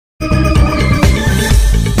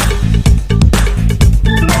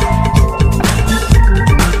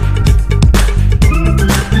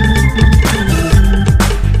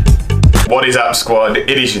What is up, squad?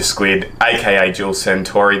 It is your squid, aka Jill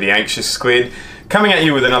Centauri, the anxious squid, coming at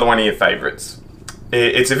you with another one of your favourites.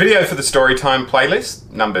 It's a video for the Storytime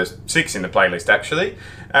playlist, number 6 in the playlist actually,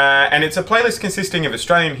 and it's a playlist consisting of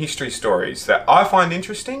Australian history stories that I find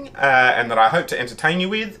interesting and that I hope to entertain you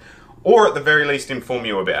with, or at the very least inform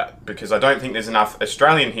you about, because I don't think there's enough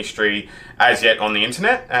Australian history as yet on the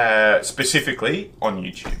internet, specifically on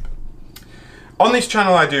YouTube. On this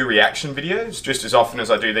channel I do reaction videos just as often as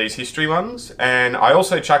I do these history ones, and I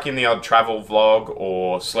also chuck in the odd travel vlog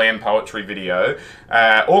or slam poetry video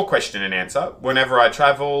or question and answer whenever I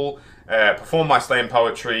travel, perform my slam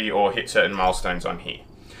poetry or hit certain milestones on here.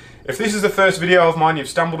 If this is the first video of mine you've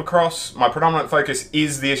stumbled across, my predominant focus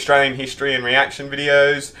is the Australian history and reaction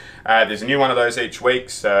videos. There's a new one of those each week,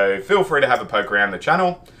 so feel free to have a poke around the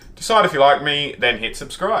channel. Decide if you like me, then hit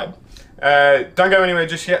subscribe. Don't go anywhere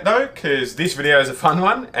just yet though, because this video is a fun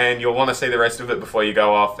one and you'll want to see the rest of it before you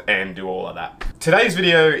go off and do all of that. Today's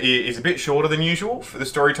video is a bit shorter than usual for the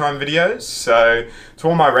Storytime videos, so to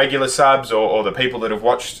all my regular subs or the people that have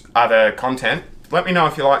watched other content, let me know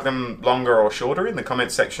if you like them longer or shorter in the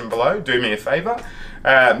comments section below. Do me a favour.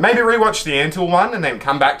 Maybe rewatch the Antil one and then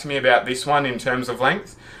come back to me about this one in terms of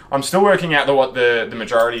length. I'm still working out what the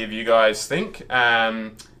majority of you guys think.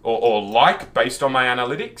 Or like based on my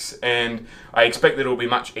analytics, and I expect that it'll be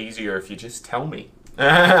much easier if you just tell me.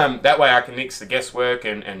 That way I can nix the guesswork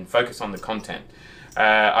and focus on the content.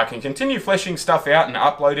 I can continue fleshing stuff out and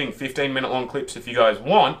uploading 15-minute long clips if you guys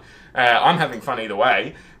want. I'm having fun either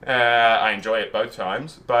way. I enjoy it both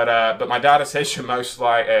times, but my data says you're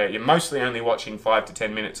mostly only watching 5 to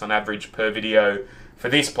 10 minutes on average per video for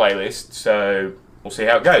this playlist, so we'll see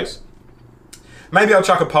how it goes. Maybe I'll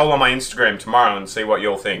chuck a poll on my Instagram tomorrow and see what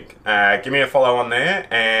you'll think. Give me a follow on there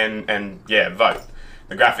and yeah, vote.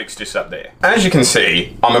 The graphic's just up there. As you can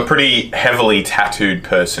see, I'm a pretty heavily tattooed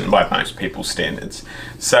person by most people's standards.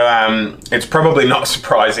 So it's probably not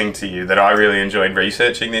surprising to you that I really enjoyed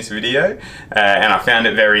researching this video and I found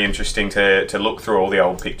it very interesting to look through all the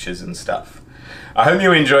old pictures and stuff. I hope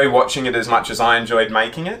you enjoy watching it as much as I enjoyed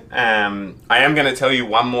making it. I am going to tell you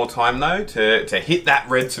one more time though to hit that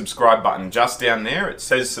red subscribe button just down there. It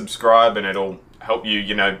says subscribe and it'll help you,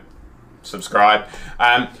 subscribe.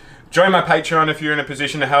 Join my Patreon if you're in a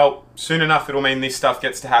position to help. Soon enough it'll mean this stuff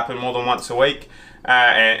gets to happen more than once a week.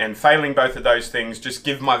 And failing both of those things, just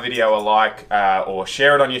give my video a like or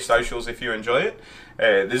share it on your socials if you enjoy it.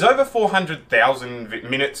 There's over 400,000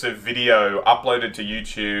 minutes of video uploaded to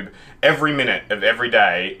YouTube every minute of every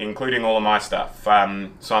day, including all of my stuff.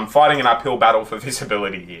 So I'm fighting an uphill battle for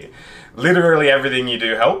visibility here. Literally everything you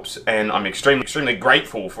do helps, and I'm extremely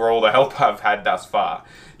grateful for all the help I've had thus far.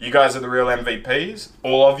 You guys are the real MVPs,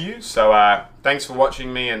 all of you, so thanks for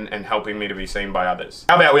watching me and helping me to be seen by others.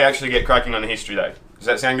 How about we actually get cracking on the history though? Does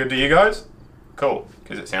that sound good to you guys? Cool,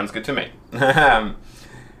 because it sounds good to me.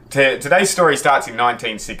 Today's story starts in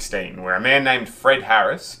 1916, where a man named Fred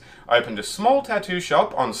Harris opened a small tattoo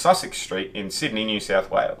shop on Sussex Street in Sydney, New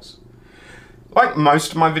South Wales. Like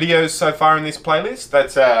most of my videos so far in this playlist,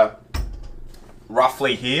 that's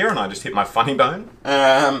roughly here, and I just hit my funny bone.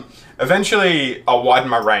 Eventually, I'll widen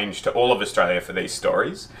my range to all of Australia for these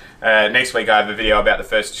stories. Next week I have a video about the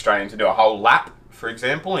first Australian to do a whole lap, for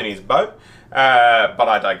example, in his boat, but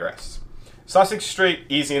I digress. Sussex Street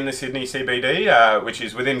is in the Sydney CBD, which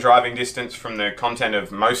is within driving distance from the content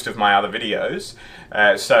of most of my other videos.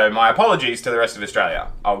 So my apologies to the rest of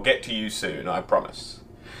Australia. I'll get to you soon, I promise.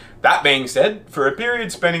 That being said, for a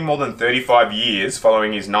period spanning more than 35 years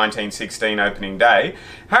following his 1916 opening day,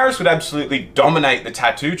 Harris would absolutely dominate the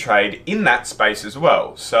tattoo trade in that space as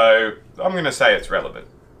well, so I'm going to say it's relevant.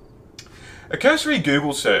 A cursory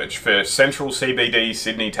Google search for Central CBD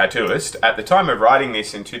Sydney Tattooist at the time of writing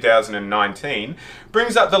this in 2019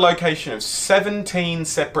 brings up the location of 17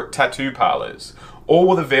 separate tattoo parlours, all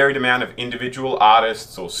with a varied amount of individual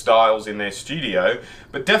artists or styles in their studio,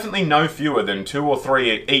 but definitely no fewer than 2 or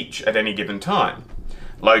 3 each at any given time.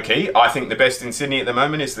 Low-key, I think the best in Sydney at the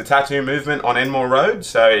moment is the tattoo movement on Enmore Road,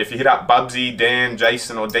 so if you hit up Bubsy, Dan,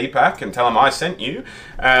 Jason or Deepak and tell them I sent you,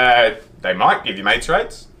 they might give you mates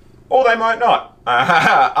rates. Or they might not.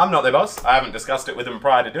 I'm not their boss. I haven't discussed it with them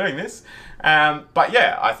prior to doing this. But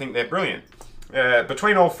yeah, I think they're brilliant.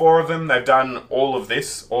 Between all 4 of them, they've done all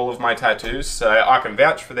of my tattoos, so I can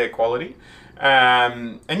vouch for their quality.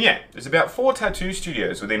 And yeah, there's about 4 tattoo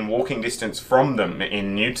studios within walking distance from them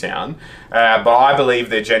in Newtown, but I believe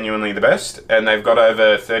they're genuinely the best, and they've got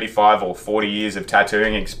over 35 or 40 years of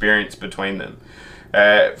tattooing experience between them.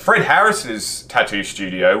 Fred Harris's tattoo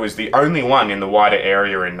studio was the only one in the wider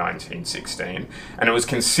area in 1916, and it was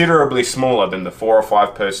considerably smaller than the 4 or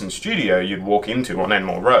 5 person studio you'd walk into on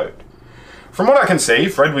Enmore Road. From what I can see,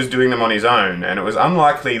 Fred was doing them on his own, and it was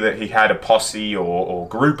unlikely that he had a posse or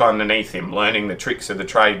group underneath him learning the tricks of the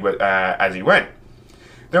trade as he went.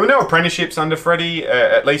 There were no apprenticeships under Freddie,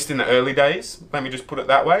 at least in the early days, let me just put it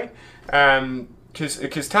that way,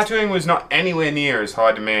 because tattooing was not anywhere near as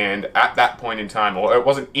high demand at that point in time, or it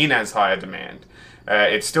wasn't in as high a demand.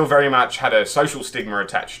 It still very much had a social stigma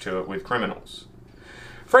attached to it with criminals.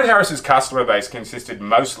 Fred Harris's customer base consisted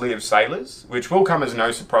mostly of sailors, which will come as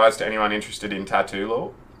no surprise to anyone interested in tattoo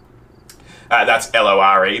law. That's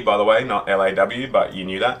L-O-R-E, by the way, not L-A-W, but you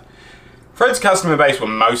knew that. Fred's customer base were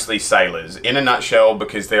mostly sailors, in a nutshell,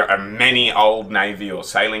 because there are many old Navy or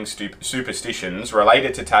sailing superstitions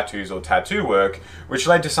related to tattoos or tattoo work, which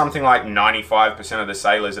led to something like 95% of the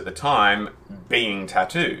sailors at the time being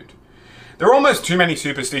tattooed. There are almost too many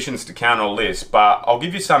superstitions to count or list, but I'll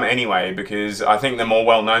give you some anyway because I think the more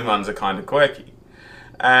well-known ones are kind of quirky.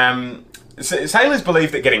 Sailors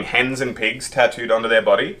believe that getting hens and pigs tattooed onto their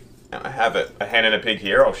body, I have a hen and a pig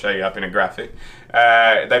here, I'll show you up in a graphic.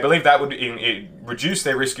 They believe that would reduce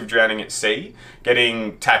their risk of drowning at sea.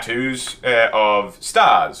 Getting tattoos of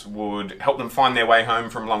stars would help them find their way home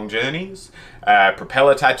from long journeys.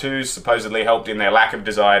 Propeller tattoos supposedly helped in their lack of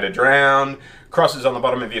desire to drown. Crosses on the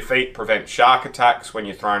bottom of your feet prevent shark attacks when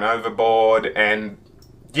you're thrown overboard, and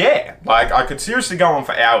yeah, like I could seriously go on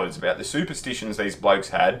for hours about the superstitions these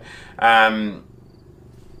blokes had.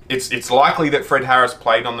 It's likely that Fred Harris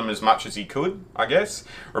played on them as much as he could, I guess,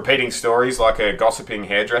 repeating stories like a gossiping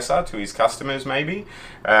hairdresser to his customers, maybe.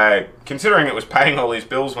 Considering it was paying all his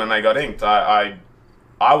bills when they got inked, I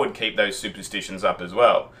would keep those superstitions up as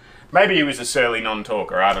well. Maybe he was a surly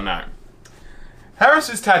non-talker, I don't know.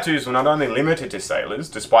 Harris's tattoos were not only limited to sailors,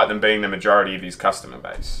 despite them being the majority of his customer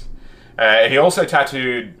base. He also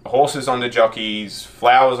tattooed horses onto jockeys,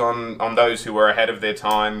 flowers on those who were ahead of their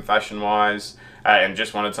time, fashion-wise, and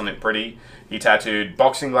just wanted something pretty. He tattooed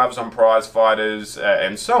boxing gloves on prize fighters,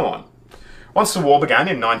 and so on. Once the war began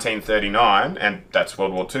in 1939, and that's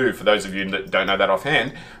World War II for those of you that don't know that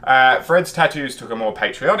offhand, Fred's tattoos took a more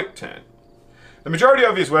patriotic turn. The majority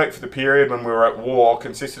of his work for the period when we were at war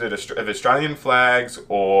consisted of Australian flags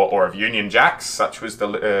or of Union Jacks, such was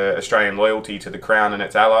the Australian loyalty to the Crown and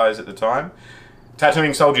its allies at the time.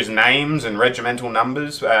 Tattooing soldiers' names and regimental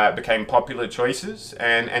numbers became popular choices,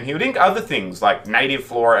 and he would ink other things like native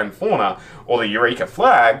flora and fauna or the Eureka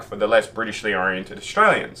flag for the less Britishly oriented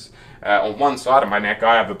Australians. On one side of my neck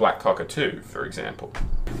I have a black cockatoo, for example.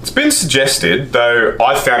 It's been suggested, though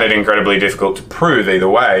I found it incredibly difficult to prove either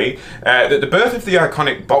way, that the birth of the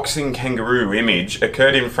iconic boxing kangaroo image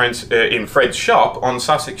occurred in Fred's shop on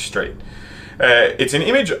Sussex Street. It's an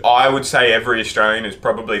image I would say every Australian is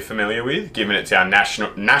probably familiar with, given it's our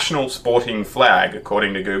national sporting flag,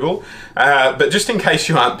 according to Google. But just in case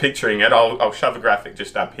you aren't picturing it, I'll shove a graphic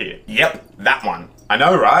just up here. Yep, that one. I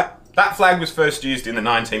know, right? That flag was first used in the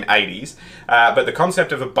 1980s, but the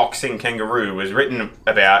concept of a boxing kangaroo was written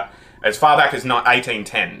about as far back as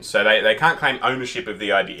 1810, so they can't claim ownership of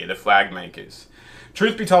the idea, the flag makers.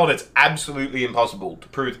 Truth be told, it's absolutely impossible to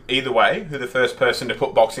prove either way who the first person to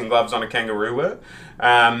put boxing gloves on a kangaroo were.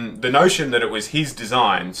 The notion that it was his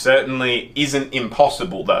design certainly isn't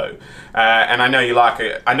impossible, though. And I know you like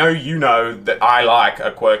it. I know you know that I like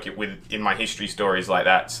a quirk in my history stories like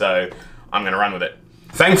that, so I'm going to run with it.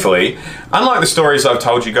 Thankfully, unlike the stories I've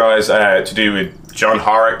told you guys to do with John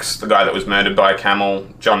Horrocks, the guy that was murdered by a camel,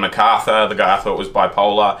 John MacArthur, the guy I thought was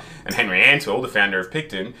bipolar, and Henry Ansell, the founder of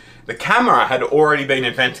Picton, the camera had already been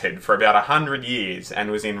invented for about 100 years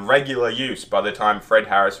and was in regular use by the time Fred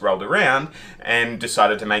Harris rolled around and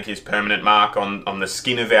decided to make his permanent mark on the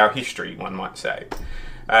skin of our history, one might say.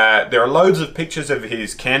 There are loads of pictures of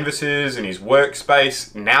his canvases and his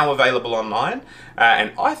workspace now available online,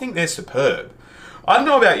 and I think they're superb. I don't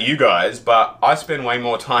know about you guys, but I spend way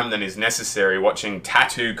more time than is necessary watching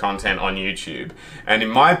tattoo content on YouTube. And in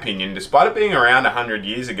my opinion, despite it being around 100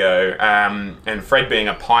 years ago, and Fred being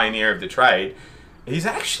a pioneer of the trade, he's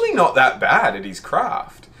actually not that bad at his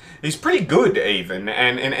craft. He's pretty good even,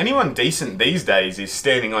 and anyone decent these days is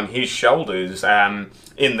standing on his shoulders,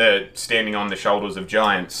 in the standing on the shoulders of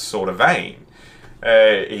giants sort of vein.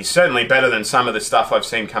 He's certainly better than some of the stuff I've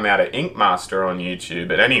seen come out of Ink Master on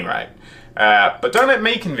YouTube at any rate. But don't let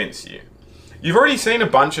me convince you. You've already seen a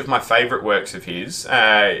bunch of my favourite works of his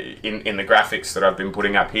in the graphics that I've been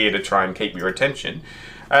putting up here to try and keep your attention.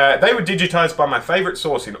 They were digitised by my favourite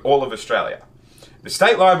source in all of Australia, the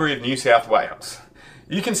State Library of New South Wales.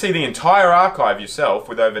 You can see the entire archive yourself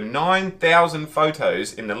with over 9,000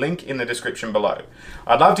 photos in the link in the description below.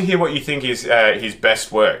 I'd love to hear what you think is his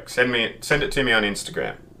best work. Send it to me on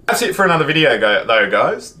Instagram. That's it for another video though,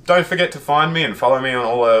 guys. Don't forget to find me and follow me on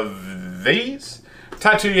all of these.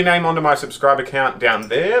 Tattoo your name onto my subscribe account down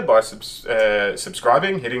there by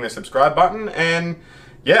subscribing, hitting the subscribe button. And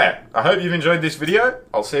yeah, I hope you've enjoyed this video.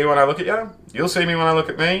 I'll see you when I look at you. You'll see me when I look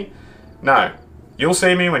at me. No, you'll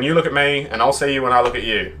see me when you look at me, and I'll see you when I look at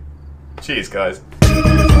you. Cheers, guys.